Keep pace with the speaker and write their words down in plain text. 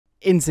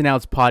Ins and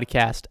Outs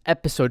Podcast,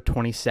 episode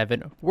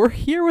 27. We're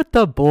here with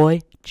the boy,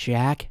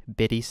 Jack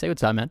Biddy. Say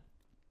what's up, man.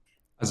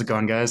 How's it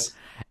going, guys?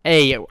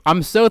 Hey,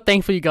 I'm so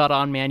thankful you got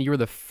on, man. You were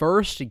the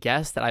first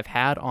guest that I've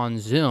had on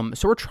Zoom.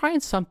 So we're trying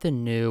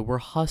something new. We're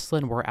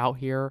hustling. We're out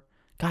here.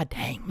 God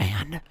dang,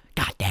 man.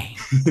 God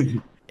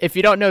dang. If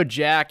you don't know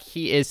Jack,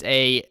 he is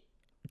a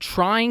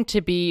trying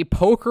to be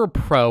poker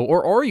pro.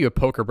 Or are you a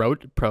poker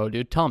pro,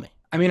 dude? Tell me.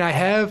 I mean,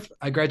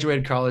 I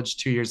graduated college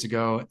 2 years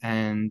ago,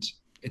 and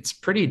it's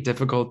pretty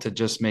difficult to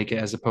just make it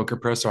as a poker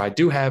pro. So I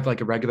do have like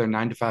a regular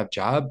 9 to 5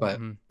 job, but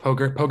Mhm.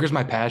 poker's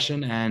my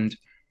passion, and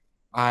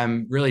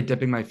I'm really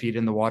dipping my feet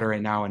in the water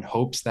right now in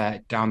hopes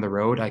that down the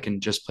road I can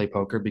just play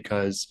poker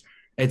because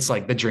it's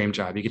like the dream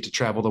job. You get to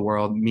travel the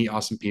world, meet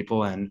awesome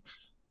people, and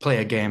play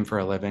a game for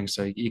a living.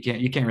 So you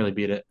can't really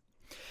beat it.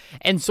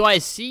 And so I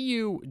see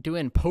you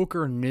doing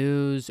poker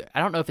news. I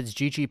don't know if it's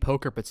GG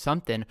Poker, but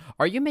something.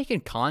 Are you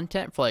making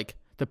content for like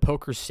the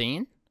poker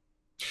scene?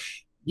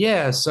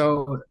 Yeah,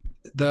 so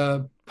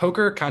the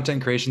poker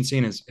content creation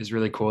scene is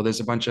really cool.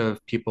 There's a bunch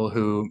of people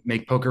who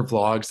make poker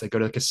vlogs that go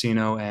to the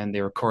casino and they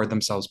record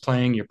themselves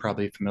playing. You're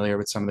probably familiar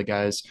with some of the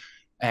guys.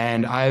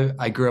 And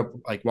I grew up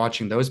like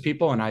watching those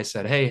people and I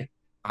said, "Hey,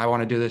 I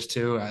want to do this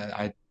too.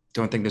 I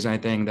don't think there's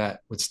anything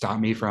that would stop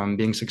me from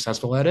being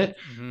successful at it."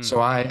 Hmm. So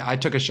I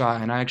took a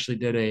shot and I actually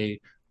did a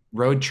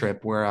road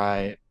trip where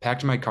I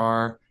packed my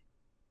car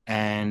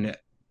and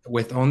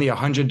with only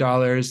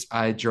 $100,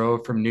 I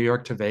drove from New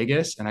York to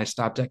Vegas and I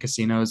stopped at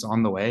casinos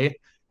on the way.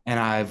 And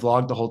I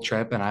vlogged the whole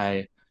trip and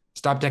I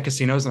stopped at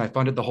casinos and I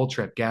funded the whole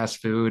trip, gas,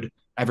 food,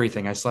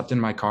 everything. I slept in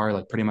my car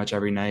like pretty much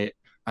every night.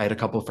 I had a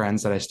couple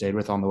friends that I stayed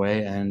with on the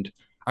way and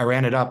I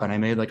ran it up and I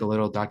made like a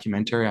little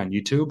documentary on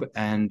YouTube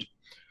and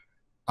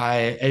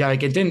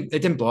like it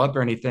didn't blow up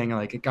or anything.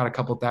 Like it got a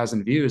couple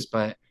thousand views,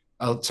 but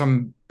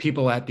some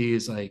people at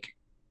these like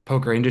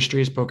poker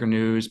industries, poker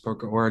news,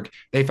 poker org,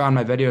 they found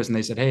my videos and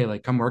they said, "Hey,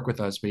 like come work with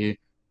us. We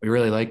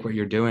really like what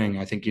you're doing.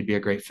 I think you'd be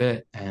a great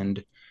fit."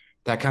 And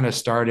that kind of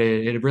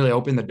started. It really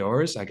opened the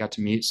doors. I got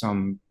to meet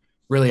some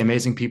really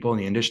amazing people in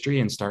the industry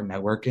and start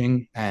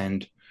networking.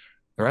 And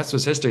the rest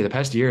was history. The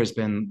past year has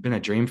been a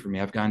dream for me.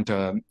 I've gotten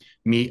to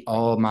meet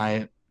all of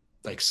my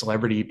like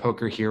celebrity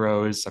poker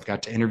heroes. I've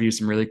got to interview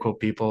some really cool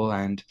people,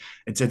 and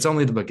it's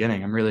only the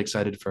beginning. I'm really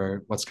excited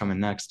for what's coming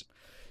next.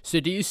 So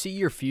do you see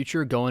your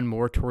future going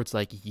more towards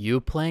like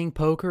you playing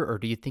poker, or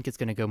do you think it's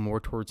going to go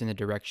more towards in the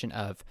direction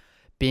of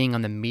being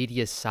on the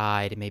media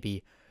side,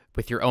 maybe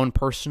with your own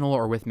personal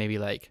or with maybe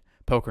like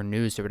poker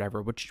news or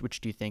whatever? Which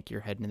do you think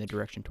you're heading in the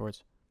direction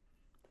towards?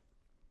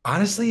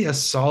 Honestly, a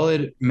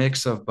solid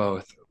mix of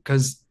both.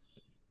 Because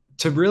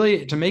to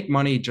make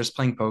money just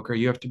playing poker,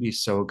 you have to be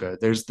so good.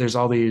 There's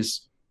all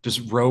these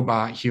just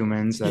robot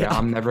humans that Yeah.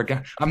 I'm never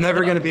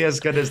gonna be as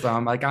good as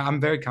them. Like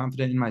I'm very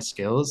confident in my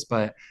skills,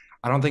 but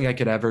I don't think I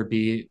could ever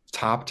be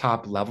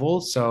top level.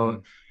 So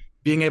Mhm.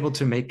 being able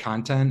to make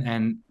content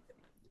and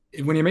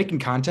when you're making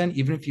content,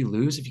 even if you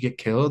lose, if you get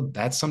killed,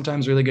 that's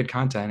sometimes really good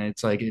content.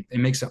 It's like it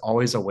makes it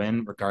always a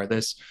win,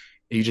 regardless.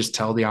 You just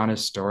tell the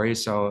honest story.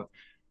 So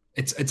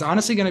it's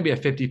honestly going to be a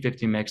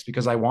 50-50 mix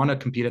because I want to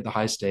compete at the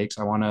high stakes.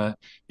 I want to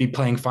be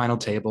playing final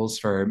tables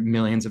for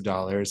millions of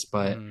dollars,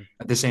 but Mhm.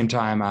 at the same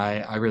time,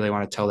 I really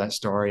want to tell that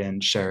story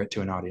and share it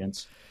to an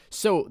audience.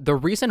 So the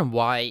reason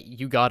why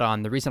you got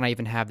on, the reason I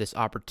even have this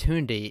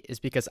opportunity is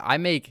because I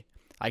make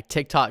like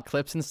TikTok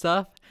clips and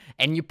stuff,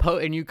 and you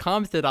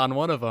commented on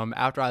one of them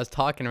after I was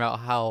talking about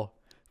how,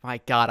 my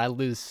God, I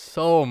lose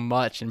so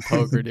much in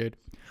poker, dude.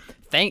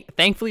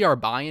 Thankfully our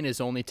buy-in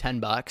is only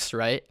 $10,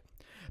 right?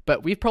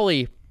 But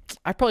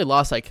I probably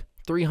lost like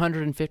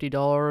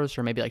 $350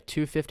 or maybe like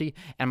 250,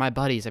 and my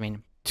buddies, I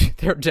mean,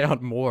 they're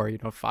down more,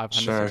 500,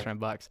 Sure.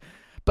 $600.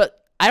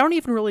 But I don't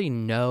even really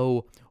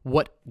know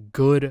what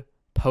good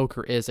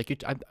poker is. Like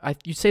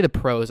you say the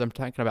pros. I'm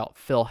talking about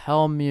Phil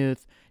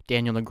Hellmuth,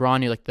 Daniel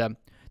Negreanu, like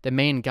the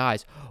main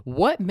guys.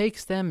 What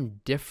makes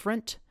them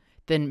different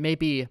than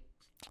maybe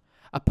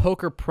a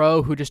poker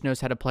pro who just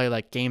knows how to play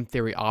like game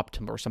theory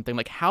optimal or something?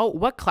 Like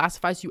what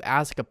classifies you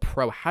as like a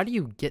pro? How do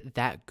you get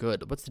that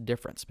good? What's the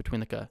difference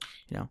between like a,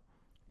 you know?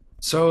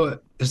 So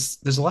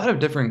there's a lot of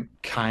different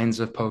kinds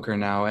of poker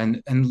now,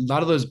 and a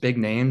lot of those big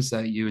names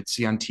that you would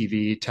see on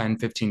TV 10,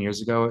 15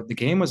 years ago, the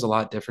game was a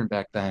lot different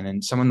back then.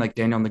 And someone like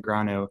Daniel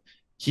Negreanu,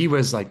 he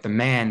was like the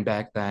man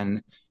back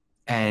then.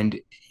 And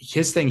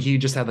his thing, he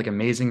just had like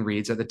amazing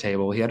reads at the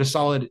table. He had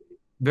a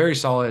very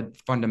solid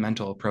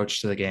fundamental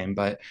approach to the game.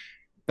 But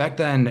back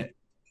then,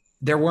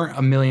 there weren't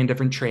a million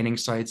different training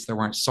sites. There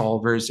weren't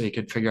solvers so you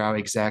could figure out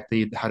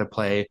exactly how to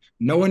play.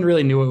 No one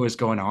really knew what was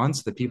going on.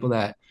 So the people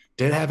that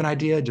did have an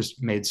idea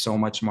just made so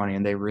much money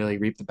and they really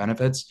reaped the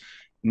benefits.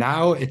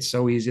 Now it's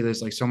so easy.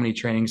 There's like so many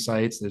training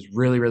sites. There's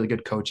really, really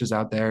good coaches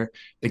out there.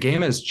 The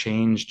game has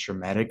changed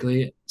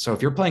dramatically. So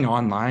if you're playing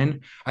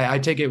online, I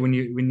take it when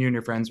you and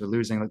your friends were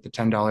losing like the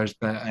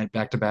 $10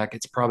 back to back,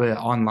 it's probably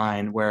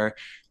online where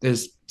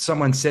there's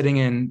someone sitting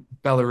in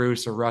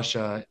Belarus or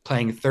Russia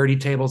playing 30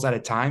 tables at a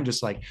time,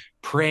 just like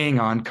preying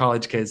on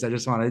college kids that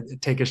just want to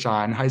take a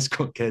shot and high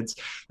school kids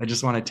that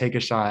just want to take a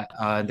shot.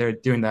 They're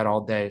doing that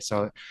all day.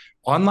 So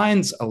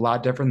online's a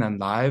lot different than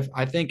live.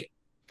 I think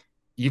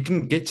you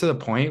can get to the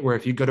point where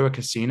if you go to a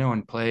casino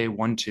and play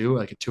 1-2,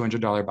 like a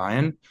 $200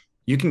 buy-in,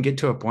 you can get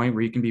to a point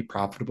where you can be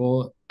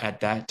profitable at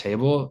that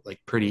table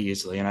like pretty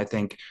easily. And I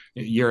think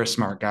you're a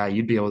smart guy.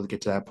 You'd be able to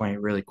get to that point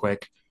really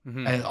quick.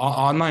 Hmm. And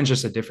online's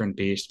just a different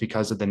beast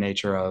because of the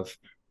nature of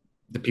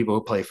the people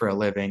who play for a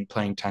living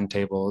playing 10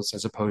 tables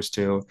as opposed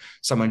to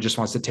someone who just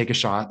wants to take a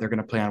shot. They're going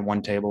to play on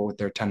one table with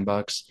their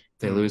 $10. If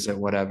they lose it,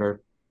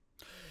 whatever.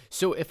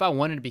 So if I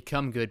wanted to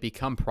become good,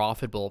 become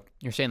profitable,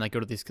 you're saying like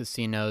go to these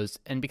casinos,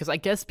 and because I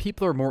guess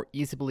people are more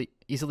easily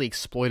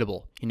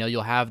exploitable. You know,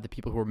 you'll have the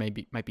people who are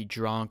maybe might be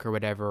drunk or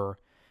whatever,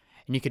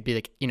 and you could be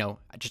like,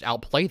 just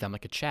outplay them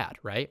like a Chad,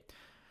 right?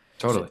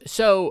 So, Totally.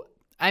 so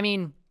I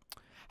mean,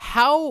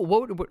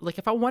 like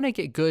if I want to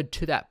get good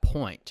to that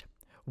point,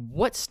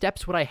 what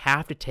steps would I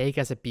have to take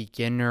as a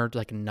beginner,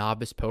 like a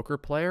novice poker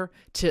player,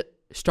 to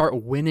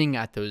start winning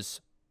at those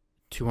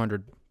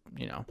 200,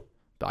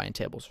 buy-in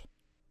tables?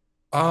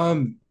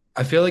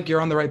 I feel like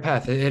you're on the right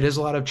path. It is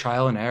a lot of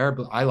trial and error,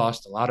 but I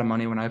lost a lot of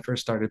money when I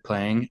first started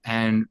playing.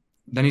 And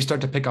then you start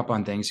to pick up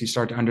on things. You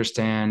start to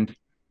understand,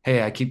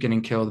 hey, I keep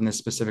getting killed in this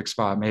specific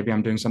spot. Maybe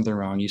I'm doing something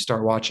wrong. You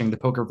start watching the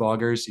poker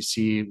vloggers, you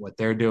see what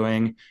they're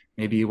doing.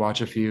 Maybe you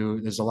watch a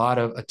few. There's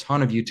a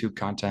ton of YouTube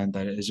content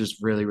that is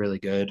just really, really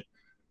good.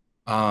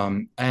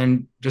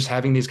 And just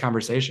having these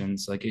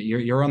conversations, like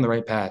you're on the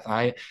right path.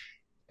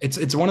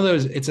 It's one of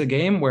those, it's a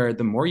game where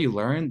the more you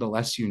learn, the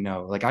less you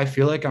know. Like I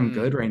feel like I'm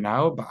good Mm. right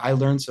now, but I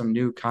learned some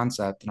new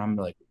concept and I'm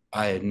like,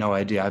 I had no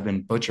idea. I've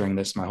been butchering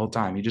this my whole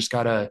time. You just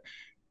gotta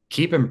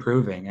keep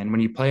improving. And when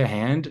you play a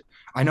hand,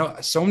 I know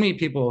so many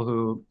people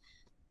who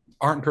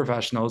aren't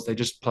professionals, they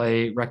just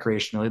play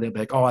recreationally. They'll be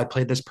like, oh, I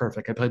played this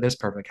perfect. I played this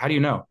perfect. How do you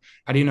know?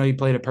 How do you know you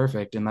played it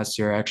perfect unless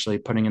you're actually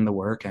putting in the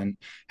work and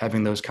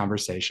having those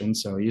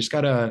conversations? So you just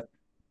gotta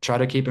try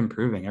to keep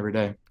improving every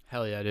day.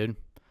 Hell yeah, dude.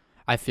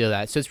 I feel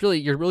that. So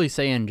you're really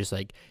saying just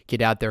like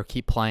get out there,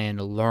 keep playing,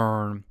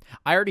 learn.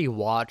 I already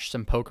watched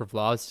some poker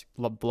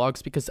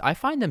vlogs because I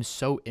find them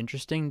so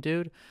interesting,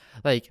 dude.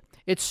 Like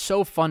it's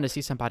so fun to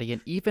see somebody,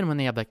 and even when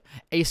they have like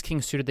ace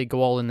king suited, they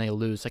go all in, they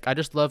lose. Like I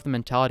just love the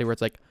mentality where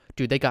it's like,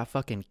 dude, they got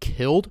fucking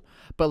killed,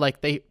 but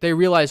like they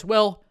realize,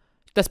 well,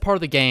 that's part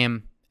of the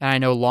game, and I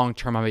know long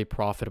term I'll be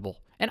profitable.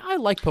 And I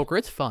like poker;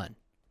 it's fun.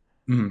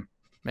 Mhm.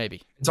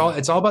 Maybe. It's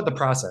all about the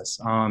process.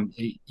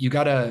 You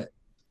gotta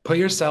put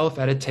yourself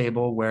at a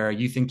table where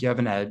you think you have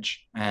an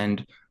edge,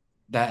 and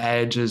that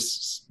edge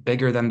is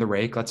bigger than the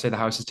rake. Let's say the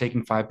house is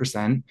taking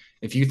 5%.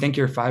 If you think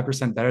you're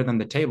 5% better than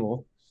the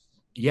table,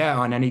 yeah,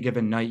 on any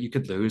given night you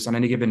could lose. On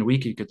any given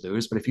week you could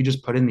lose. But if you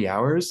just put in the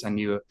hours and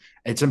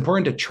it's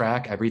important to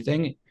track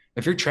everything.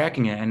 If you're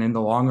tracking it and in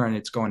the long run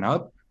it's going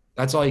up,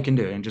 that's all you can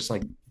do, and just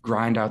like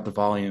grind out the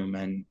volume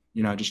and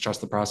just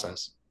trust the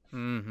process.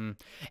 Mm-hmm.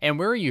 And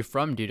where are you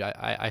from, dude?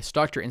 I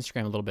stalked your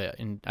Instagram a little bit,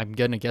 and I'm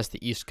gonna guess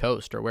the East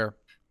Coast or where.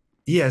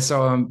 Yeah,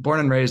 so I'm born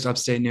and raised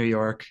upstate New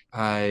York.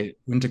 I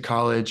went to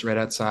college right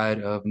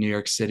outside of New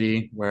York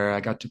City, where I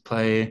got to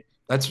play.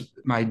 That's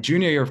my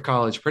junior year of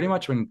college, pretty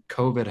much when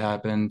COVID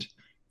happened.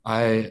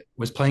 I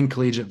was playing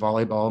collegiate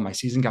volleyball. My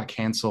season got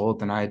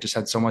canceled, and I just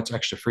had so much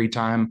extra free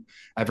time.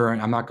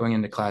 I'm not going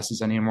into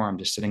classes anymore. I'm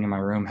just sitting in my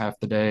room half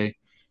the day.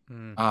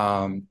 Mm.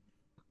 Um,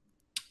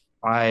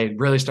 I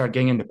really started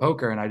getting into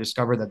poker, and I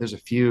discovered that there's a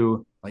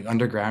few like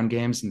underground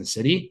games in the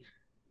city,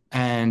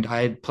 and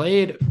I had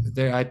played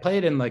there. I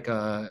played in like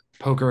a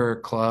poker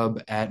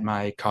club at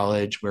my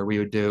college where we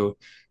would do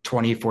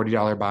 20,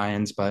 $40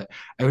 buy-ins. But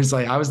I was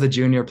the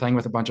junior playing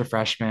with a bunch of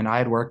freshmen. I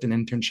had worked an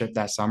internship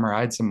that summer.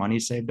 I had some money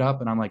saved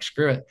up and I'm like,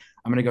 screw it.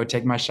 I'm going to go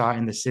take my shot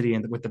in the city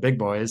and with the big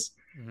boys.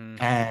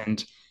 Mm-hmm.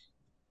 And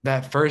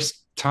that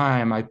first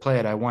time I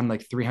played, I won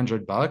like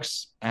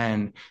 $300.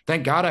 And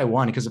thank God I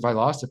won, because if I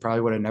lost, it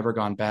probably would have never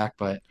gone back.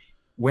 But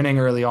winning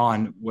early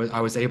on,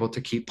 I was able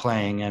to keep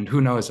playing. And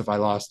who knows, if I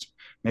lost,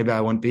 maybe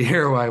I wouldn't be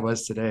here where I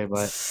was today.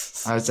 But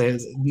I would say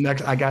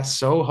next, I got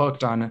so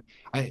hooked on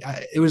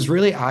it was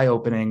really eye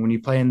opening when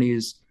you play in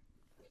these,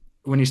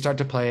 when you start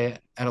to play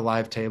at a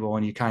live table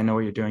and you kind of know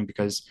what you're doing,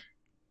 because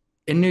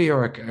in New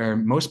York or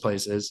most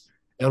places,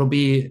 it'll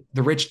be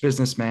the rich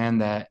businessman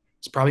that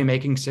is probably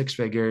making six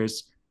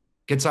figures,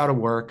 gets out of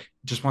work,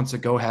 just wants to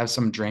go have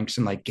some drinks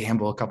and like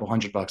gamble a couple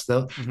 $100.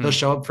 They'll Mm-hmm.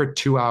 show up for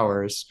 2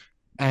 hours.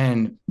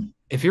 And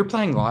if you're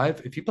playing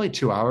live, if you play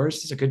 2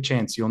 hours, there's a good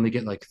chance you only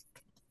get like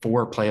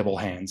four playable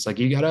hands. Like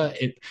you gotta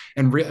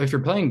if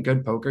you're playing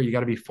good poker, you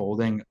gotta be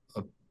folding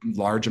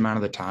large amount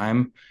of the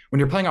time. When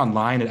you're playing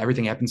online and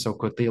everything happens so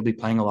quickly, you'll be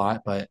playing a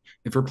lot. But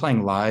if you're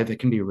playing live, it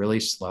can be really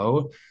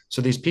slow.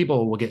 So these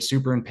people will get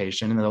super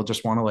impatient and they'll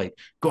just want to like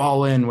go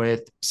all in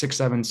with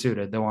 6-7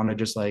 suited. They want to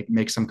just like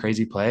make some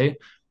crazy play.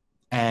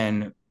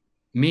 And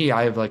me,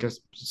 I have like a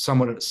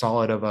somewhat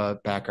solid of a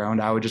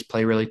background. I would just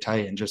play really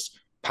tight and just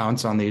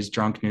pounce on these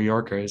drunk New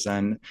Yorkers,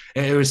 and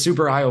it was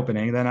super eye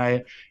opening.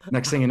 Then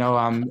next thing you know,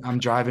 I'm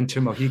driving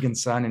to Mohegan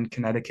Sun in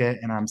Connecticut,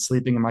 and I'm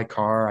sleeping in my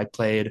car. I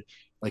played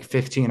like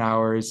 15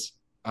 hours,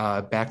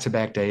 back to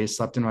back days.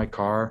 Slept in my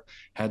car,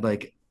 had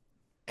like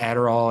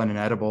Adderall and an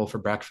edible for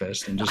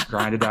breakfast, and just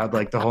grinded out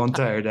like the whole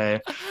entire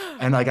day.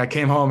 And like I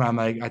came home, and I'm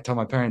like, I told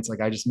my parents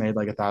like I just made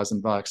like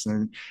 $1,000,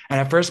 and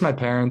at first my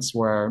parents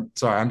were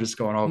sorry, I'm just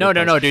going over No, the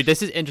no, place. no, dude.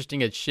 This is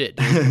interesting as shit,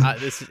 dude.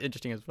 This is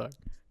interesting as fuck.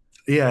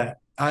 Yeah.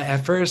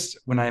 At first,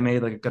 when I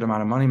made like a good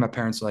amount of money, my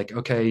parents were like,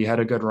 okay, you had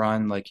a good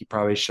run. Like, you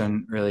probably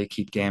shouldn't really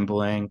keep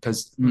gambling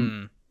because,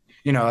 Hmm.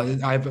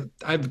 I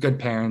have good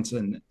parents,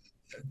 and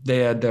they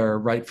had their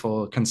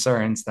rightful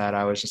concerns that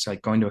I was just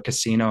like going to a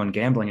casino and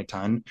gambling a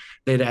ton.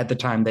 At the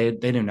time, they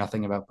knew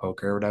nothing about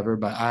poker or whatever,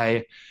 but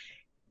I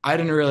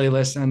didn't really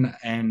listen,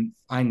 and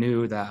I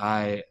knew that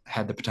I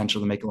had the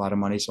potential to make a lot of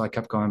money. So I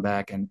kept going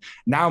back. And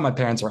now my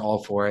parents are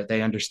all for it.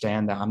 They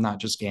understand that I'm not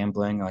just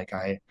gambling. Like,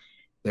 I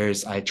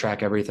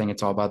track everything.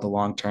 It's all about the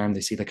long term.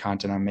 They see the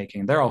content I'm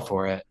making. They're all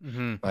for it.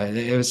 Hmm. But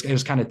it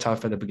was kind of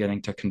tough at the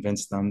beginning to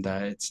convince them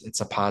that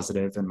it's a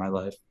positive in my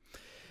life.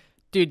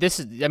 Dude,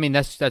 I mean,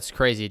 that's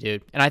crazy,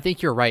 dude. And I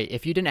think you're right.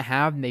 If you didn't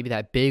have maybe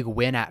that big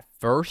win at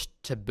first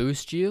to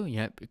boost you,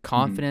 Mhm.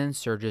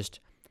 confidence or just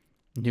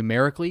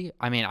numerically,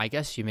 I mean, I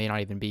guess you may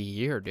not even be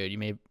here, dude. You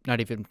may not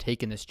even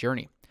taken this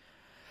journey.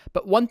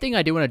 But one thing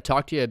I do want to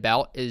talk to you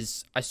about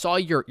is I saw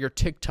your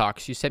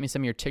TikToks. You sent me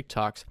some of your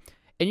TikToks,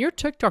 and your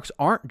TikToks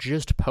aren't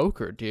just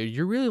poker, dude.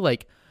 You're really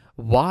like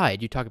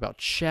wide. You talk about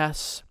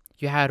chess.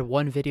 You had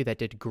one video that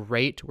did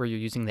great where you're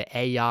using the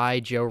AI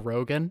Joe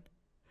Rogan,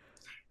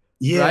 right?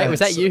 Yeah. Was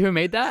that you who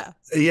made that?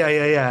 Yeah.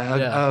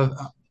 Yeah.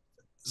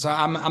 So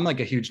I'm like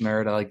a huge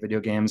nerd. I like video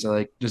games. I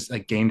like just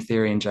like game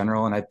theory in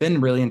general, and I've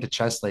been really into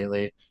chess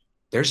lately.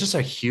 There's just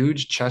a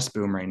huge chess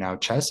boom right now.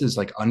 Chess is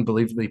like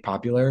unbelievably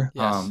popular.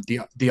 Yes.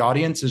 The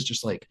audience is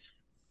just like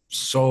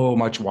so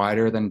much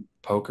wider than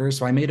poker.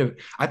 So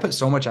I put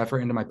so much effort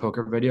into my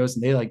poker videos,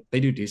 and they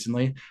do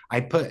decently.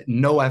 I put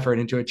no effort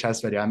into a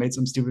chess video. I made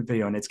some stupid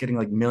video, and it's getting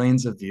like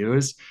millions of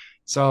views.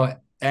 So,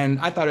 and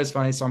I thought it was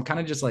funny. So I'm kind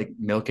of just like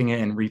milking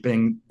it and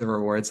reaping the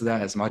rewards of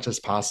that as much as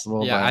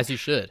possible. Yeah, But as you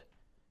should.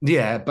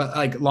 yeah, but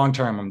like long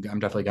term, I'm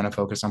definitely going to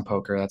focus on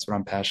poker. That's what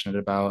I'm passionate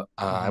about.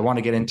 I Hmm. want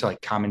to get into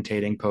like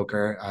commentating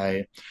poker.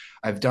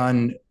 I've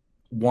done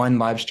one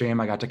live stream.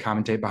 I got to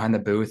commentate behind the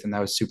booth, and that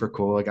was super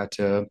cool. I got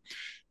to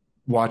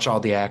watch all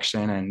the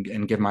action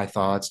and give my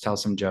thoughts, tell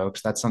some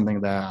jokes. That's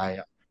something that I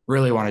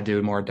really want to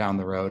do more down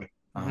the road.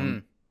 Hmm.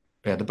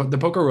 Yeah, the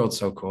poker world's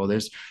so cool.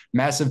 There's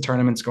massive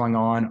tournaments going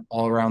on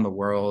all around the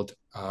world.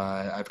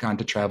 I've gotten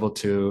to travel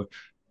to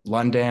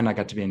London. I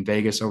got to be in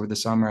Vegas over the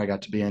summer. I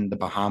got to be in the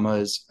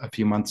Bahamas a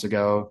few months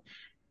ago.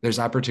 There's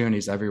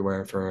opportunities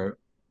everywhere for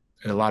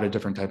a lot of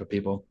different type of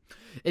people.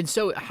 And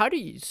so,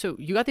 so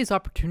you got these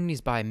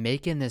opportunities by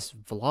making this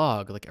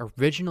vlog. Like,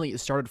 originally, it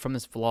started from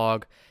this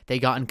vlog. They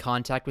got in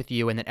contact with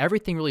you, and then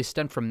everything really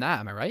stemmed from that.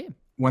 Am I right?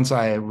 Once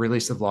I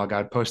released the vlog,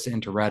 I'd post it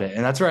into Reddit,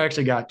 and that's where I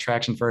actually got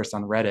traction first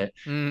on Reddit.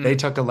 Mm. They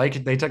took a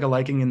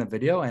liking in the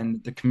video,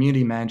 and the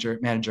community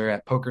manager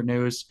at Poker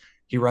News,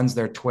 he runs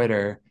their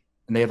Twitter,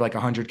 and they have like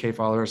 100K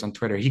followers on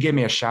Twitter. He gave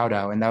me a shout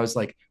out, and that was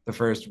like the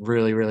first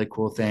really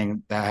cool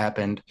thing that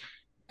happened.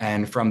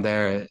 And from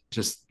there,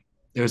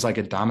 it was like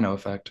a domino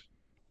effect.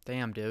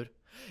 Damn, dude.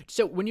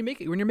 So when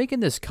you're making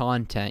this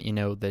content,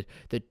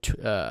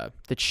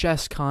 the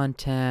chess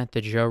content,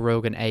 the Joe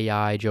Rogan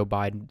AI, Joe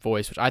Biden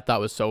voice, which I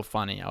thought was so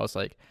funny. I was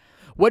like,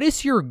 what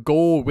is your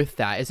goal with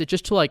that? Is it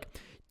just to like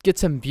get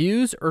some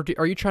views, or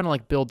are you trying to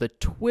like build the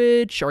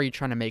Twitch? Are you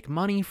trying to make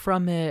money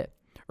from it,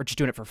 or just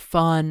doing it for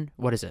fun?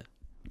 What is it?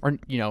 Or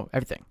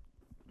everything.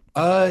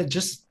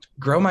 Just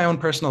grow my own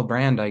personal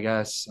brand, I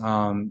guess.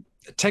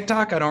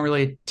 TikTok, I don't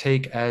really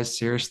take as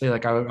seriously.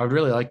 Like I would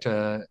really like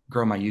to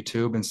grow my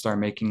YouTube and start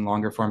making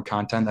longer form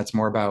content that's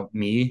more about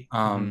me.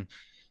 Hmm.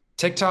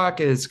 TikTok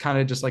is kind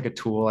of just like a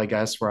tool, I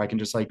guess, where I can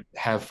just like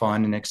have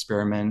fun and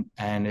experiment.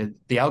 And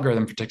the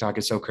algorithm for TikTok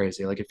is so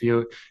crazy. Like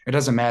it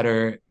doesn't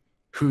matter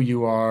who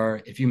you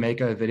are. If you make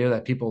a video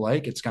that people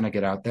like, it's going to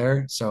get out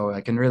there. So I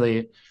can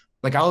really,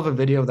 like, I'll have a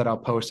video that I'll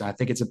post and I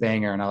think it's a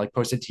banger, and I'll like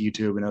post it to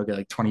YouTube and it'll get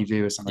like 20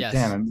 views. I'm like, Yes.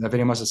 damn, that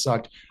video must have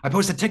sucked. I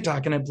posted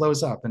TikTok and it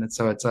blows up. And it's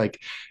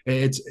like,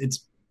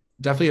 it's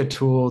definitely a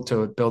tool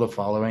to build a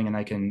following, and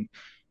I can,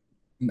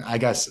 I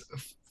guess,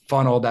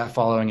 funnel that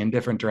following in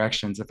different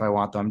directions if I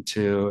want them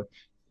to.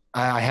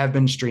 I have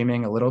been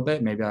streaming a little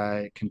bit. Maybe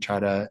I can try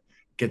to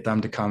get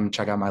them to come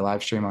check out my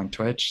live stream on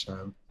Twitch.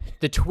 So,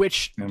 The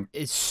Twitch yeah.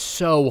 is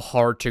so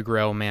hard to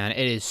grow, man.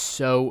 It is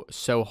so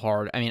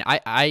hard. I mean,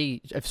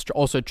 I've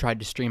also tried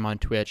to stream on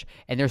Twitch,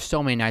 and there's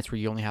so many nights where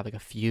you only have like a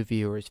few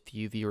viewers,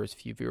 few viewers,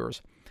 few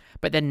viewers.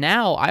 But then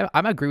now I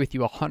agree with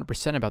you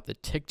 100% about the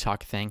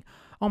TikTok thing.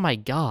 Oh my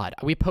God.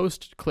 We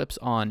post clips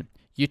on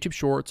YouTube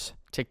Shorts,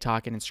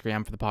 TikTok, and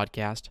Instagram for the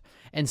podcast.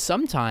 And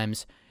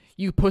sometimes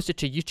you post it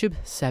to YouTube,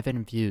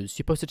 7 views.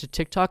 You post it to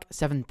TikTok,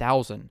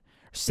 7,000, Yeah.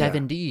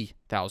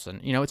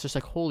 70,000. You know, it's just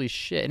like, holy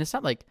shit. And it's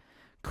not like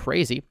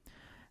crazy.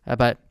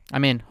 But I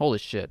mean, holy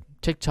shit.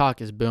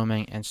 TikTok is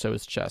booming and so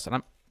is chess.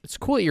 And it's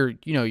cool that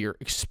you're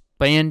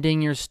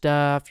expanding your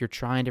stuff. You're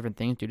trying different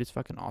things, dude. It's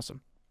fucking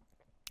awesome.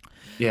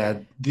 Yeah,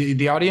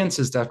 the audience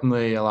is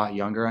definitely a lot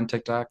younger on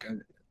TikTok.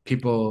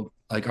 People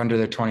like under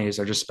their 20s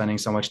are just spending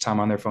so much time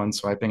on their phone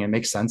swiping. It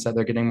makes sense that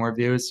they're getting more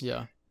views.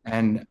 Yeah.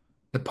 And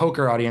the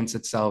poker audience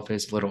itself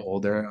is a little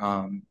older.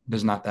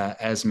 There's not that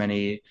as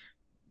many,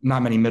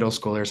 not many middle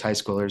schoolers, high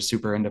schoolers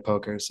super into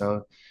poker.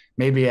 So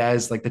maybe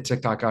as like the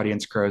TikTok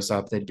audience grows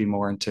up, they'd be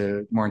more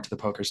into the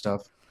poker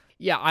stuff.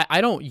 Yeah, I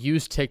don't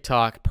use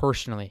TikTok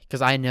personally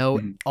because I know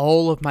Mhm.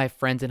 all of my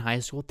friends in high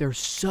school, they're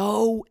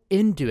so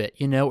into it,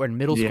 you know, or in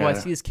middle school, I Yeah.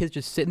 see these kids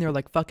just sitting there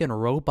like fucking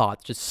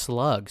robots, just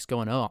slugs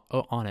going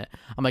on it.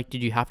 I'm like,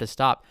 dude, you have to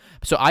stop.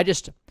 So I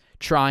just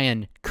try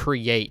and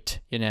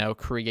create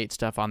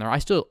stuff on there. I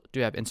still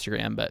do have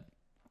Instagram, but,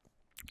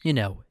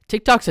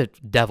 TikTok's a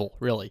devil,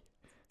 really.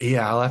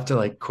 Yeah, I'll have to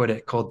like quit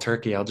it cold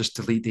turkey. I'll just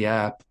delete the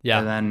app Yeah.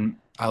 and then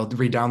I'll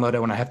re-download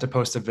it when I have to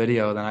post a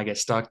video. Then I get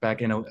stuck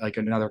back in like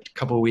another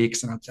couple of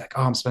weeks, and I'm like,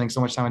 oh, I'm spending so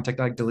much time on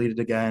TikTok. Delete it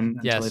again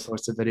until I Yes.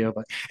 post a video.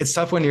 But it's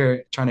tough when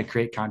you're trying to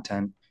create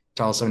content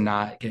to also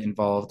not get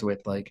involved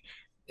with like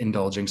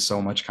indulging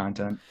so much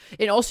content.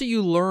 And also,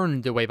 you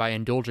learn the way by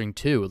indulging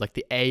too, like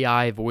the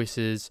AI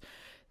voices,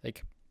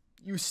 like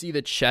you see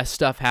the chess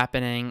stuff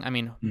happening. I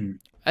mean, Mm.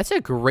 that's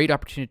a great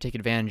opportunity to take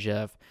advantage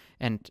of.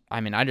 And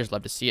I mean, I just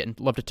love to see it and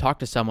love to talk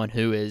to someone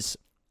who is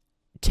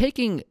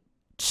taking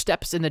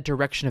steps in the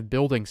direction of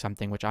building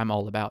something, which I'm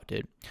all about,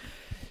 dude.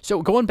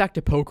 So going back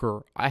to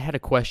poker, I had a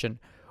question.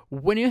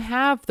 When you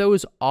have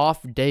those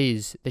off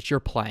days that you're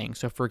playing,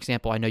 so for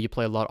example, I know you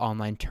play a lot of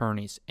online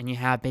tourneys, and you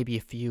have maybe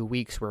a few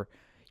weeks where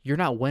you're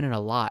not winning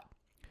a lot.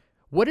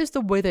 What is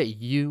the way that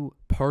you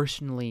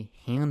personally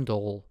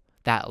handle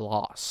that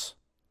loss?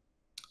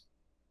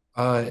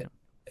 Uh,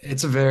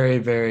 it's a very,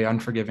 very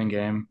unforgiving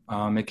game.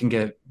 It can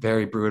get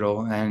very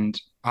brutal, and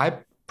I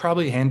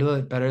probably handle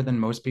it better than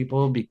most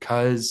people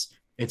because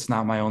it's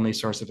not my only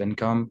source of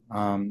income.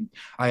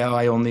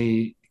 I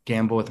only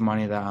gamble with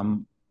money that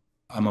I'm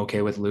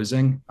okay with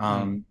losing.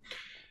 Hmm.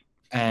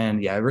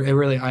 And yeah, it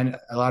really, a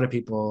lot of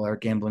people are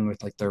gambling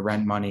with like their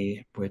rent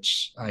money,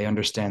 which I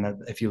understand that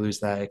if you lose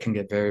that, it can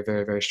get very,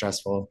 very, very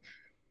stressful.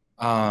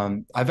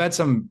 I've had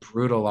some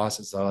brutal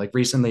losses though. Like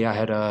recently I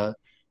had a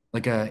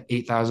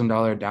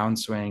 $8,000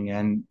 downswing.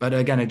 And but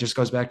again, it just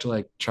goes back to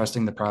like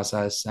trusting the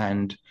process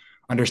and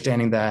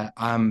understanding that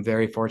I'm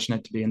very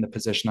fortunate to be in the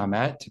position I'm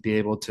at, to be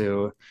able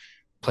to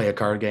play a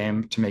card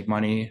game to make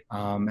money.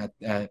 I'm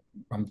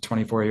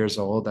 24 years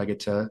old. I get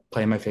to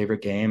play my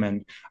favorite game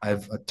and I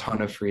have a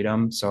ton of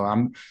freedom. So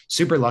I'm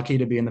super lucky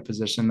to be in the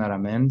position that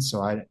I'm in.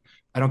 So I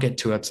don't get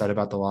too upset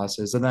about the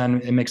losses. And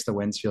then it makes the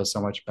wins feel so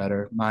much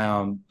better.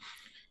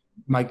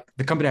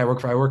 The company I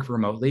work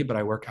remotely, but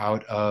I work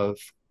out of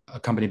a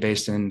company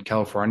based in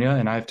California,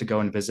 and I have to go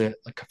and visit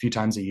like a few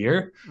times a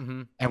year.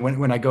 Hmm. And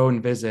when I go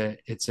and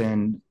visit, it's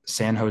in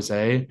San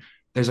Jose.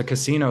 There's a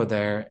casino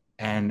there,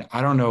 and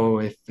I don't know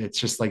if it's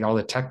just like all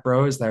the tech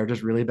bros that are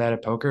just really bad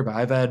at poker, but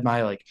I've had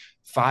my like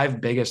 5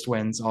 biggest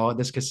wins all at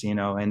this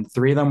casino, and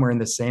 3 of them were in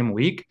the same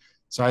week.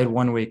 So I had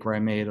one week where I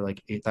made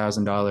like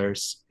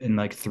 $8,000 in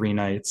like 3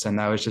 nights, and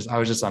I was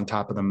just on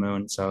top of the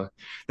moon. So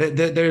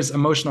there's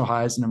emotional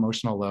highs and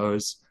emotional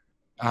lows.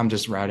 I'm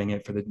just riding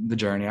it for the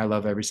journey. I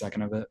love every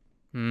second of it.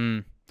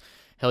 Mm.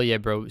 Hell yeah,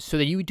 bro. So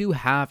that you do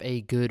have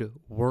a good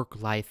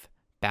work-life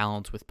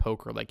balance with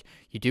poker. Like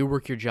you do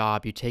work your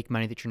job, you take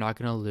money that you're not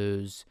going to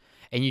lose,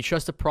 and you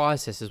trust the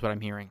process is what I'm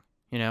hearing,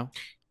 you know?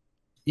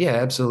 Yeah,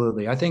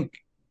 absolutely. I think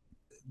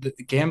the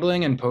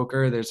gambling and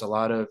poker, there's a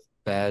lot of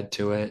bad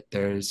to it.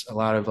 There's a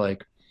lot of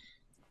like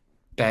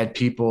bad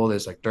people.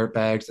 There's like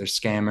dirtbags, there's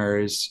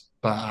scammers.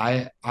 But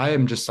I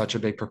am just such a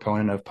big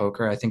proponent of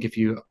poker. I think if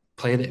you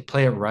play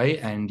it right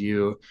and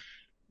you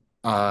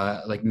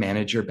like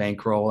manage your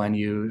bankroll and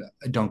you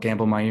don't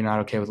gamble money, you're not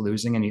okay with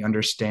losing, and you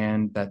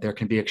understand that there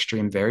can be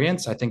extreme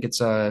variance. I think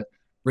it's a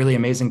really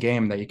amazing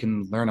game that you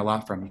can learn a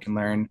lot from. You can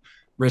learn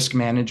risk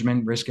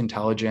management, risk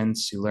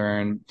intelligence.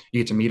 You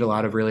get to meet a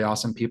lot of really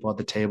awesome people at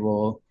the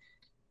table.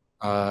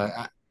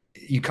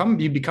 You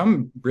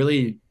become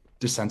really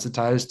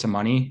desensitized to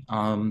money.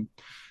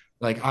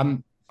 Like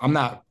I'm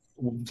not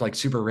like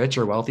super rich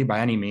or wealthy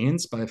by any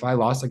means, but if I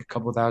lost like a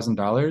couple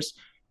 $1,000s,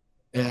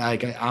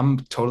 like I'm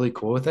totally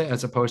cool with it,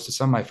 as opposed to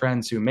some of my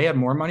friends who may have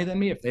more money than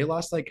me. If they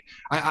lost, like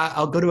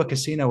I'll go to a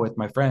casino with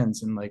my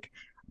friends and like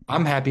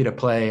I'm happy to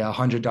play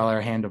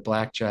 $100 hand of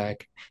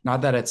blackjack.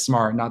 Not that it's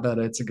smart, not that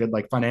it's a good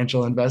like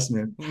financial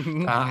investment.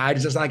 Hmm. I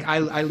just like I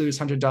lose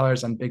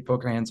 $100 on big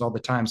poker hands all the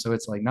time, so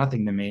it's like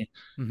nothing to me.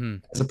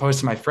 As opposed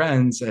to my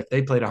friends, if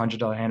they played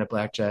 $100 hand of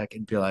blackjack,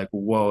 it'd be like,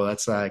 whoa,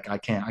 that's like I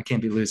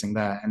can't be losing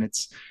that. And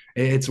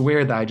it's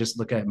weird that I just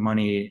look at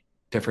money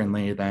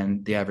differently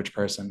than the average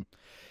person.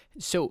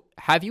 So,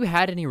 have you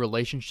had any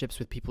relationships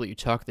with people that you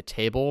talk at the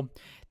table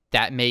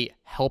that may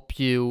help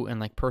you in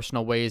like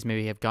personal ways,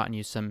 maybe have gotten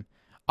you some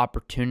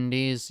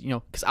opportunities?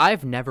 Because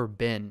I've never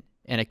been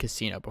in a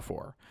casino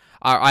before.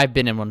 I've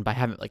been in one, but I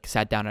haven't like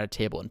sat down at a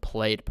table and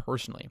played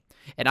personally.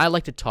 And I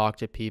like to talk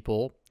to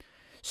people.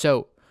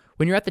 So,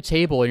 when you're at the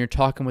table and you're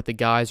talking with the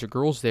guys or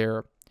girls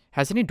there,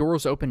 has any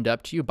doors opened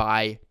up to you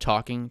by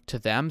talking to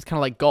them? It's kind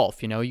of like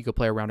golf, you could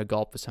play a round of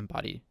golf with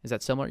somebody. Is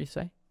that similar, you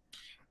say?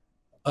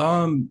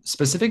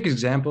 Specific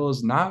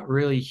examples, not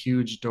really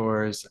huge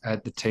doors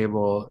at the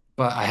table,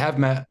 but I have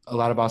met a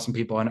lot of awesome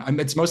people, and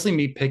it's mostly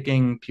me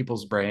picking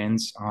people's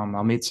brains.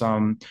 I'll meet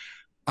some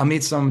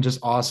just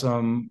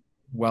awesome,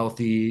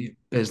 wealthy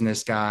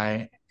business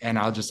guy, and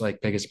I'll just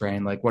like pick his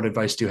brain. Like, what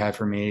advice do you have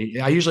for me?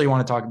 I usually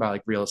want to talk about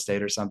like real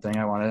estate or something.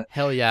 I want to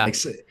Hell yeah. like,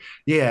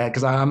 yeah,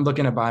 because I'm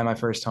looking to buy my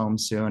first home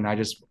soon.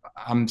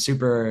 I'm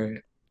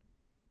super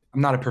I'm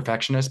not a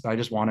perfectionist, but I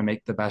just want to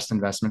make the best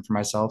investment for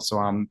myself. So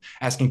I'm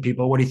asking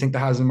people, what do you think the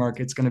housing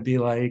market's going to be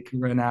like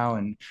right now?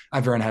 And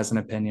everyone has an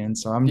opinion.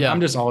 So I'm Yeah.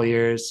 just all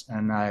ears,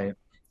 and I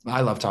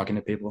love talking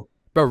to people.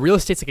 Bro, real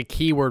estate's like a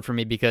key word for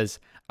me because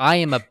I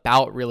am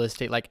about real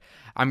estate. Like,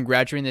 I'm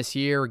graduating this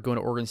year, going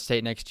to Oregon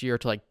State next year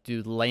to like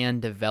do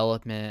land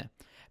development.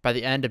 By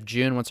the end of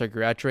June, once I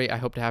graduate, I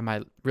hope to have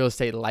my real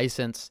estate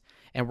license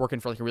and working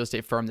for like a real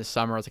estate firm this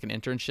summer as like an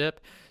internship.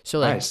 So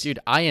like, Nice. dude,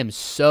 I am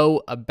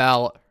so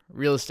about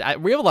real estate.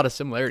 We have a lot of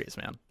similarities,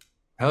 man.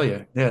 Hell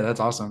yeah. Yeah, that's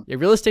awesome. Yeah,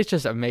 real estate's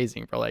just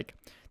amazing, bro. Like,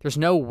 there's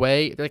no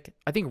way. Like,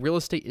 I think real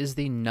estate is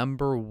the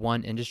number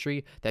one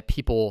industry that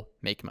people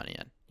make money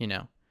in.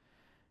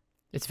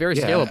 It's very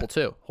Yeah. scalable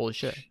too. Holy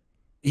shit.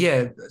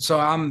 Yeah. So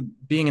I'm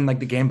being in like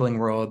the gambling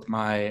world,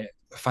 my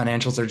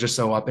financials are just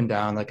so up and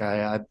down. Like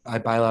I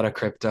buy a lot of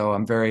crypto.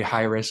 I'm very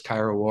high risk, high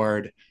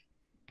reward.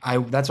 I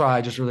That's why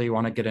I just really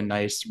want to get a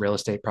nice real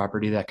estate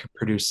property that could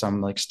produce some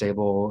like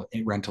stable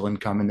rental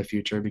income in the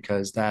future,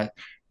 because that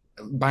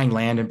buying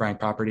land and buying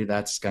property,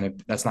 that's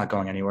not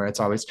going anywhere. It's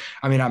always,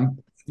 I mean, I'm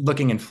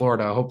looking in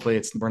Florida.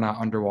 Hopefully we're not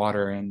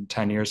underwater in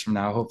 10 years from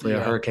now. Hopefully a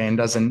Yeah. hurricane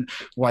doesn't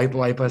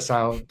wipe us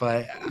out.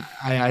 But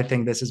I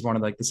think this is one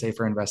of like the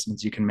safer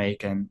investments you can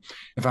make. And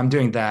if I'm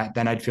doing that,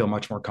 then I'd feel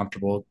much more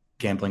comfortable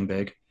gambling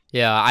big.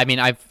 Yeah, I mean,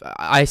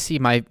 I see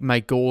my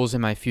goals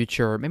in my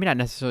future, maybe not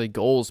necessarily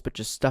goals, but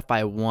just stuff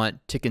I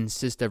want to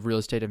consist of real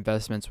estate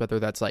investments, whether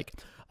that's like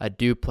a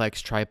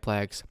duplex,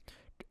 triplex,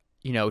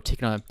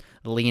 taking a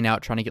lean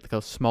out, trying to get like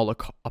a small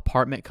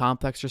apartment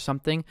complex or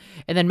something,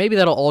 and then maybe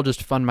that'll all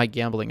just fund my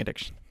gambling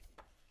addiction.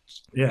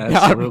 Yeah, Yeah,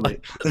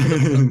 absolutely.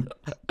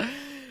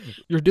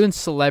 you're doing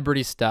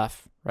celebrity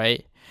stuff,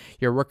 right?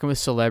 You're working with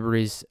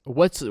celebrities.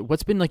 What's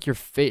been like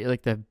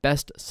like the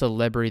best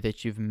celebrity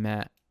that you've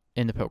met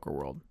in the poker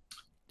world,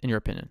 in your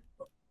opinion?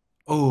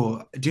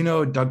 Oh, do you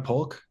know Doug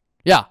Polk?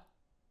 Yeah.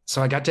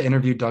 So I got to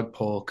interview Doug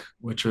Polk,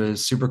 which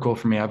was super cool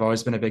for me. I've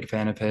always been a big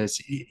fan of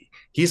his.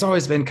 He's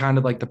always been kind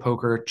of like the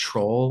poker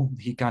troll.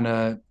 He kind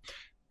of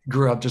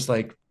grew up just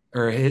like,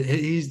 or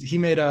he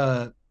made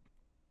a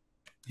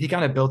he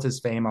kind of built his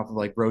fame off of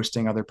like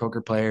roasting other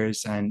poker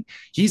players. And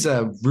he's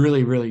a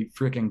really, really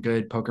freaking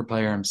good poker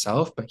player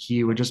himself, but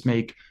he would just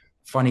make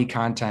funny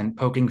content,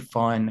 poking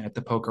fun at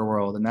the poker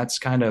world. And that's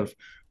kind of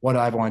what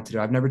I've wanted to do.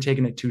 I've never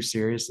taken it too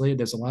seriously.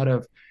 There's a lot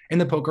of, in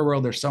the poker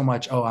world, there's so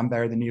much, oh, I'm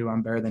better than you.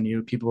 I'm better than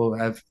you. People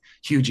have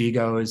huge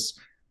egos.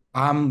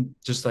 I'm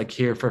just like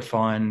here for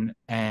fun.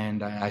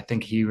 And I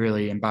think he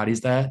really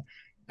embodies that.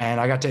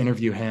 And I got to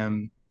interview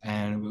him,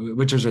 and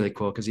which was really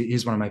cool because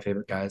he's one of my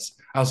favorite guys.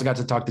 I also got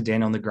to talk to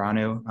Daniel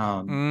Negreanu,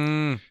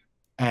 Mm.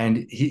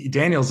 and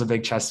Daniel's a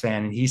big chess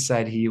fan, and he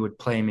said he would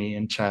play me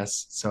in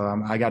chess.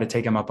 So I got to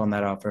take him up on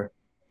that offer.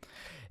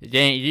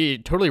 Dang, you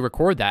totally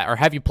record that, or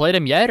have you played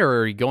him yet, or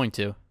are you going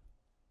to?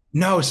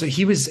 No, so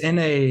he was in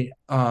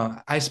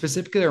I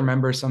specifically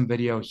remember some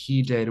video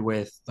he did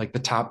with like the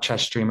top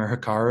chess streamer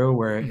Hikaru,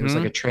 where it was like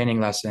Mm-hmm. a training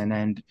lesson,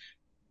 and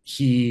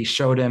he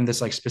showed him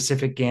this like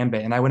specific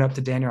gambit. And I went up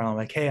to Daniel and I'm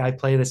like, hey, I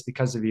play this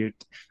because of you.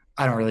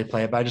 I don't really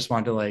play it, but I just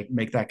wanted to like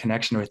make that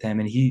connection with him.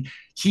 And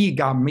he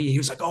got me. He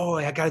was like, oh,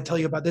 I got to tell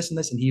you about this and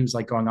this. And he was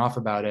like going off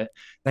about it.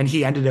 Then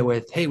he ended it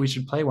with, hey, we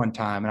should play one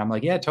time. And I'm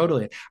like, yeah,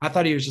 totally. I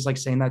thought he was just like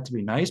saying that to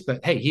be nice,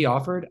 but hey, he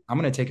offered. I'm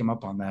gonna take him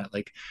up on that.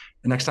 Like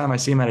the next time I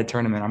see him at a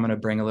tournament, I'm gonna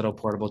bring a little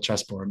portable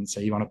chessboard and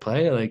say, you want to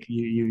play? Like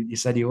you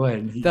said you would.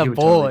 And The he would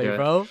totally boy, do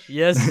bro.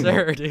 Yes, it.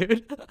 sir,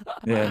 dude.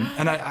 Yeah,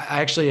 and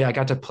I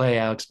got to play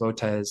Alex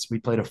Botez. We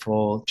played a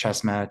full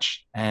chess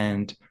match,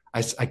 and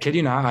I kid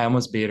you not, I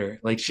almost beat her.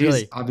 Like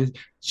Really?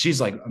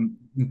 she's like a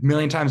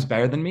million times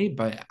better than me.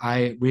 But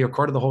we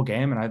recorded the whole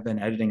game, and I've been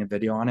editing a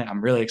video on it.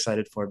 I'm really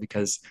excited for it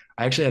because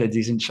I actually had a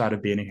decent shot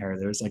of beating her.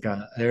 There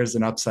was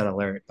an upset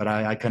alert, but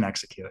I couldn't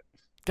execute.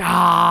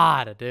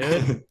 God,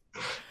 dude.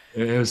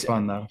 It was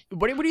fun though.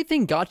 What do you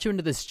think got you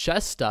into this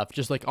chess stuff?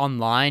 Just like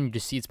online, you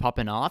just see it's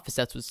popping off. Is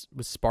that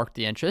what sparked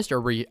the interest,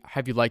 or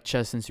have you liked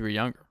chess since you were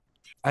younger?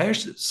 I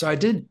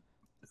did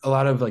a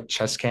lot of like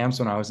chess camps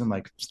when I was in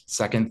like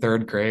second,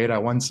 third grade. I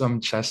won some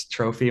chess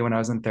trophy when I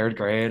was in third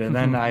grade. And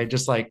then I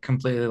just like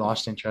completely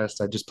lost interest.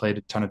 I just played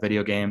a ton of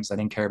video games. I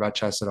didn't care about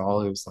chess at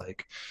all. It was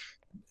like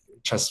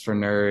chess for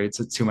nerds.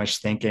 It's too much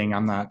thinking.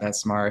 I'm not that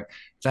smart.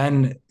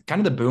 Then kind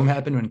of the boom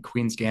happened when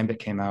Queen's Gambit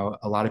came out.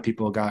 A lot of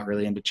people got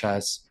really into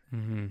chess.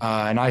 Hmm.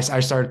 And I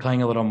started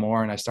playing a little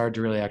more and I started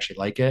to really actually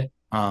like it.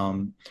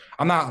 I'm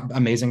not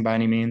amazing by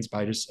any means, but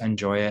I just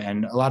enjoy it.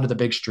 And a lot of the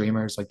big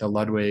streamers like the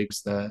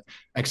Ludwigs, the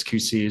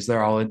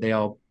XQCs, they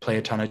all play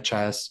a ton of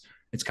chess.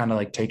 It's kind of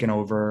like taken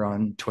over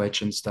on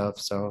Twitch and stuff.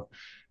 So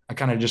I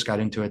kind of just got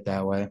into it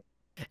that way.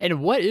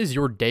 And what is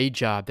your day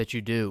job that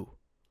you do?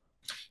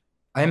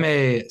 I'm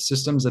a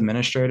systems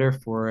administrator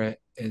for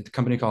a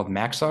company called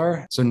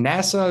Maxar. So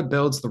NASA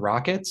builds the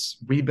rockets,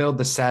 we build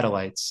the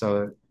satellites.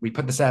 So we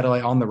put the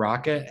satellite on the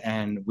rocket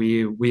and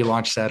we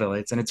launch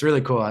satellites, and it's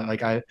really cool.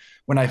 I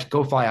when I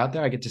go fly out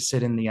there, I get to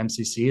sit in the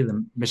MCC,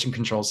 the Mission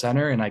Control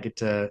Center, and I get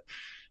to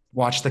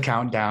watch the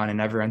countdown,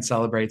 and everyone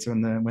celebrates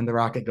when the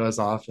rocket goes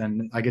off,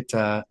 and I get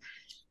to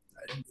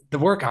the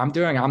work I'm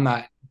doing.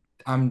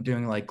 I'm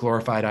doing like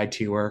glorified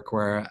IT work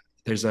where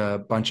there's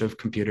a bunch of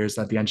computers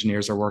that the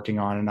engineers are working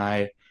on, and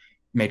I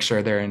make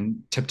sure they're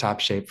in tip-top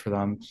shape for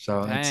them.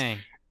 So Dang.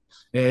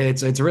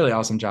 it's a really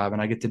awesome job,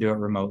 and I get to do it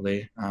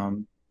remotely.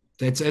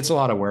 It's a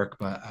lot of work,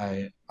 but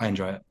I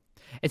enjoy it.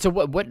 And so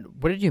what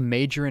did you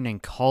major in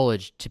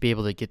college to be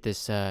able to get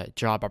this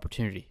job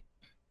opportunity?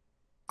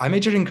 I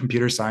majored in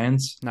computer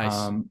science.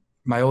 Nice.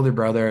 My older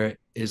brother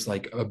is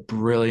like a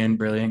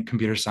brilliant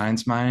computer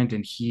science mind,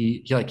 and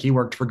he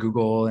worked for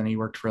Google and he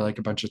worked for like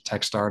a bunch of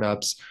tech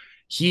startups.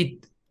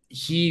 He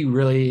he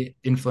really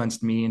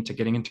influenced me into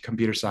getting into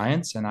computer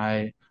science, and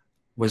I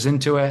was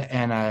into it,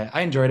 and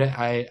I enjoyed it.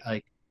 I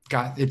like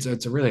got it's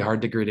a really hard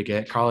degree to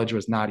get. College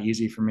was not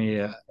easy for me.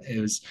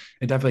 It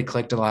definitely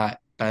clicked a lot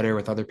better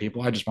with other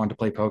people. I just wanted to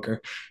play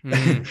poker.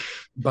 Mm.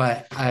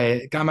 But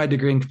I got my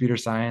degree in computer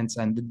science,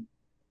 and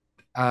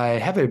I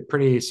have a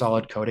pretty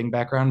solid coding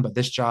background, but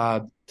this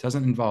job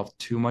doesn't involve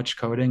too much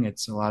coding.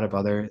 It's a lot of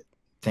other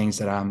things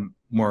that I'm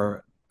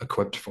more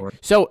equipped for.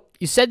 So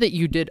you said that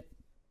you did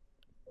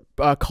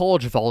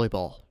college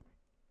volleyball.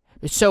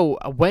 So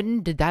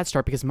when did that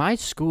start? Because my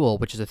school,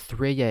 which is a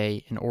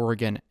 3A in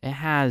Oregon, it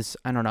has,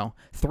 I don't know,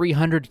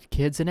 300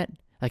 kids in it.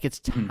 Like, it's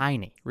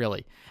tiny,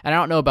 really. And I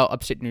don't know about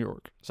upstate New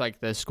York. It's like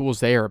the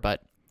school's there,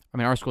 but I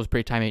mean, our school is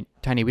pretty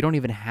tiny. We don't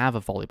even have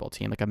a volleyball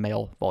team, like a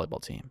male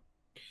volleyball team.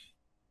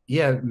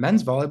 Yeah,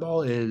 men's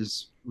volleyball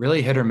is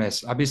really hit or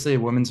miss. Obviously,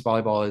 women's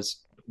volleyball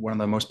is one of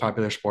the most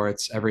popular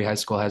sports. Every high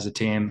school has a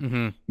team.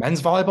 Mm-hmm.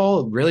 Men's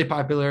volleyball, really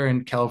popular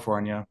in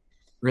California,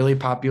 really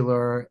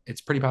popular.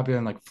 It's pretty popular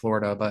in like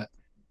Florida, but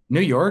New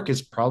York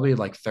is probably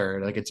like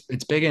third. Like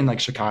it's big in like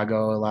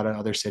Chicago, a lot of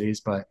other cities,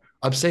 but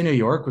upstate New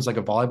York was like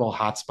a volleyball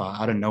hotspot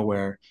out of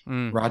nowhere.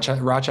 Mm.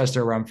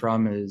 Rochester, where I'm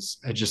from,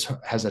 it just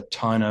has a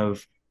ton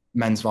of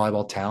men's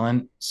volleyball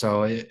talent.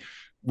 So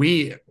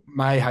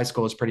my high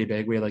school was pretty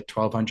big. We had like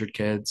 1,200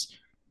 kids.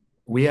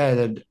 We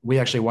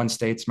actually won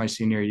states my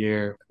senior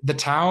year. The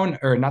town,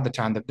 or not the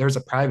town, there's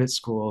a private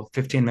school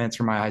 15 minutes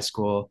from my high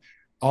school,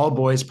 all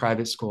boys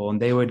private school,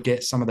 and they would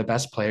get some of the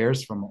best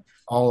players from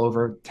all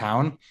over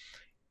town.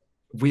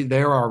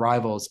 They were our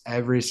rivals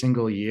every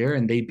single year,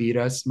 and they beat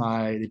us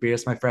my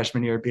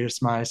freshman year, beat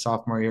us my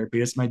sophomore year,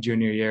 beat us my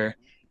junior year. And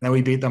then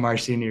we beat them our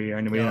senior year,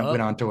 and we went Yup.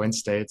 on to win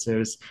states. It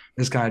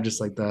was kind of just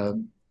like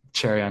the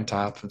cherry on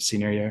top of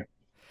senior year.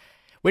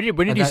 When did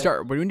And you that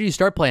start? When did you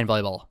start playing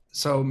volleyball?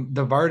 So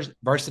the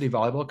varsity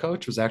volleyball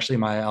coach was actually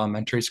my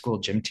elementary school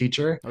gym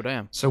teacher. Oh,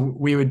 damn. So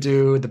we would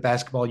do the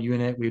basketball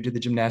unit, we would do the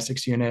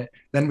gymnastics unit,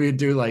 then we would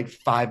do like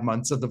 5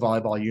 months of the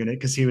volleyball unit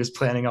because he was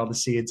planning all the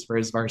seeds for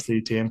his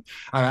varsity team.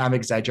 I'm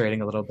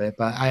exaggerating a little bit,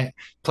 but I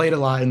played a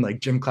lot in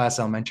like gym class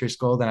elementary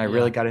school. Then I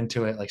really Yeah. got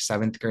into it like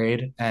seventh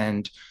grade,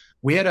 and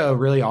we had a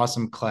really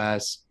awesome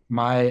class.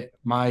 My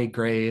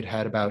grade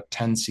had about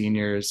 10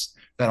 seniors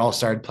that all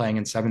started playing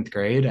in seventh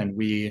grade, and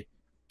we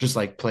just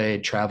like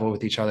played travel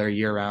with each other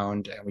year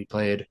round, and we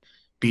played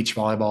beach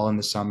volleyball in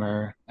the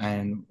summer,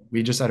 and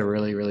we just had a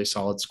really really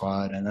solid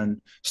squad, and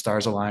then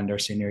stars aligned our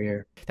senior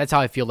year. That's how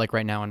I feel like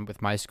right now, and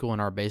with my school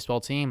and our baseball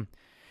team,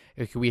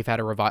 we've had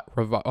a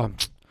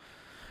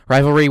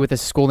rivalry with a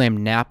school named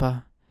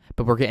Napa,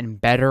 but we're getting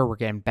better. We're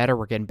getting better.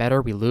 We're getting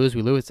better. We lose,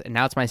 and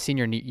now it's my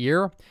senior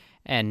year,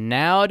 and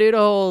now, dude,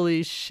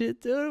 holy shit,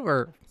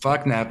 dude,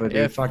 Fuck Napa, dude.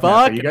 yeah, Fuck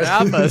fuck Napa. You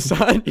guys. Napa,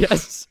 son.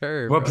 Yes,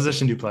 sir. What Bro.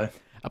 position do you play?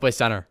 I play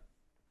center.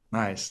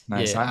 Nice,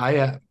 nice.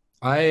 Yeah.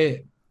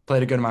 I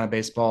played a good amount of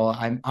baseball.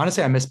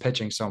 I miss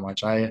pitching so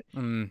much.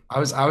 Mm. I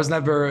was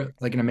never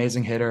like an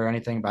amazing hitter or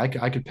anything, but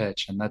I could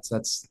pitch, and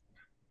that's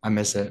I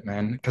miss it,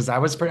 man. Because I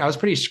was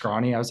pretty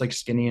scrawny. I was like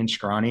skinny and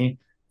scrawny,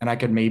 and I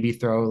could maybe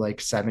throw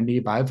like 70,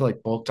 but I've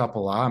like bulked up a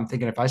lot. I'm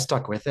thinking if I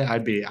stuck with it,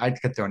 I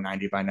could throw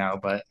 90 by now,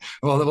 but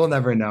we'll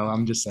never know.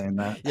 I'm just saying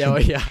that. Yeah, well,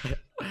 yeah,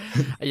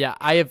 yeah.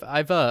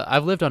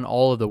 I've lived on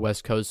all of the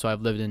West Coast, so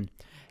I've lived in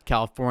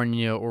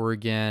California,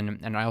 Oregon,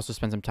 and I also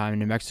spent some time in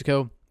New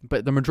Mexico.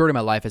 But the majority of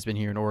my life has been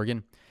here in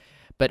Oregon.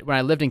 But when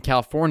I lived in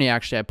California,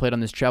 actually, I played on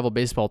this travel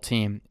baseball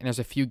team, and there's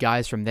a few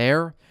guys from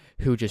there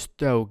who just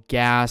throw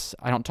gas.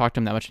 I don't talk to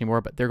them that much anymore,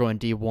 but they're going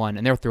D1,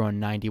 and they're throwing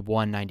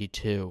 91,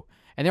 92.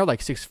 And they're like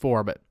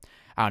 6'4", but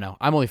I don't know.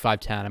 I'm only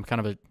 5'10". I'm kind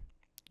of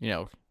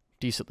a,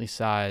 decently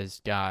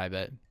sized guy,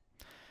 but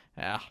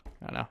yeah,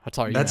 I don't know. That's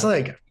all you That's know.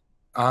 like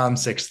I'm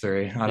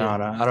 6'3". I don't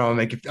know. I don't want to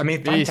make it. I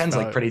mean, Beast 5'10's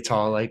like mode. pretty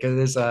tall. Like it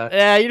is.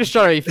 Yeah, you just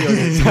trying to make me feel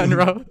good, son,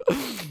 bro.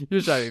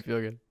 You're just trying to make me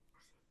feel good.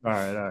 All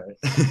right.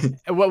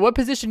 What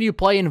position do you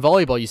play in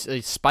volleyball?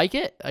 You spike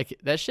it like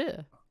that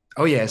shit.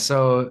 Oh yeah.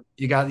 So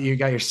you got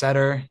your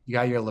setter. You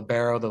got your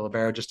libero. The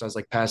libero just does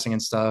like passing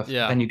and stuff.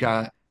 Yeah. Then you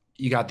got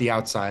the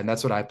outside. And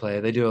that's what I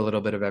play. They do a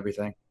little bit of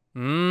everything.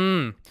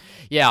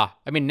 Yeah.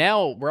 I mean,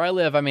 now where I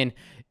live, I mean,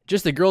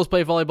 just the girls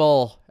play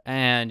volleyball,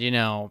 and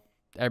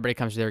everybody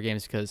comes to their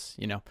games because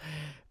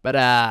But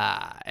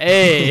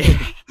hey.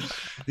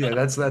 Yeah,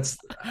 that's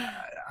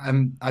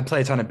I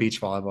play a ton of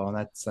beach volleyball, and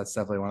that's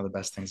definitely one of the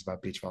best things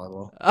about beach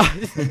volleyball.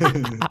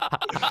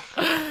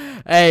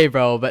 Hey,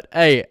 bro, but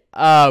hey,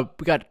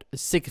 we got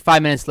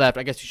 5 minutes left.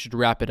 I guess we should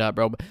wrap it up,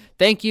 bro. But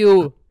thank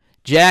you,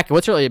 Jack.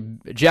 What's your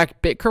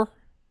Jack Bittker?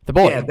 The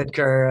boy. Yeah,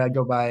 Bittker. I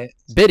go by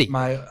Biddy. Biddy.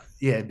 My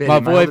My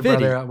boy older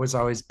Biddy. brother was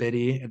always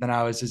Biddy, and then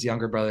I was his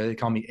younger brother. They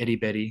call me Itty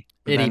Bitty.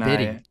 But Itty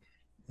then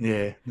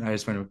Bitty. I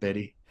just went with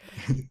Biddy.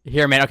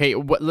 Here, man. Okay,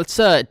 let's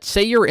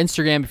say your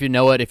Instagram if you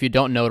know it. If you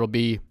don't know, it'll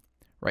be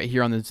right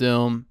here on the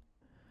Zoom.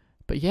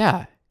 But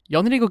yeah,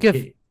 y'all need to go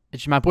give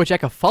my boy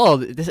Jack a follow.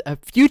 This a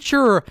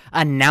future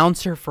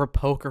announcer for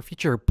poker,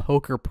 future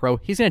poker pro.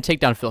 He's gonna take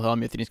down Phil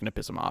Hellmuth, and he's gonna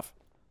piss him off.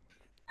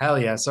 Hell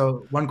yeah.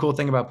 So one cool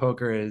thing about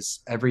poker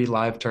is every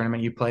live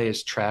tournament you play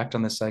is tracked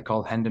on this site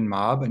called Hendon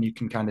Mob, and you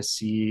can kind of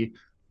see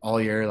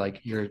all your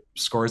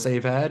scores that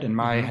you've had. And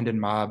my Hendon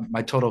Mob,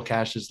 my total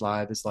cash is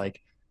live is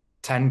like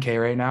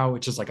 10K right now,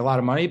 which is like a lot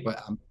of money,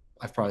 but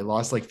I've probably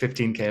lost like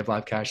 15K of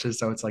live cashes.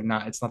 So it's like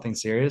it's nothing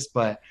serious,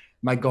 but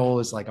my goal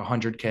is like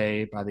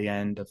 100K by the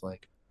end of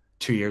like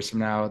 2 years from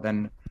now.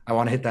 Then I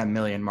want to hit that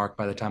million mark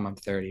by the time I'm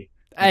 30.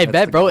 Hey,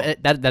 bet, bro.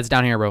 That's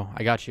down here, bro.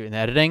 I got you in the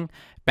editing.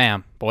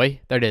 Bam,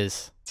 boy. There it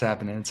is. It's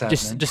happening. It's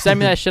happening. Just send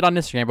me that shit on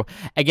Instagram, bro.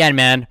 Again,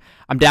 man,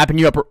 I'm dapping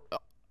you up.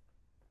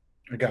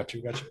 I got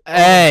you.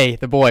 Hey,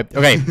 the boy.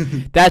 Okay,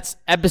 that's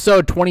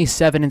episode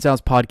 27 in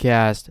Sounds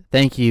Podcast.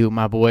 Thank you,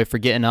 my boy, for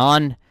getting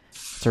on.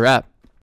 It's a wrap.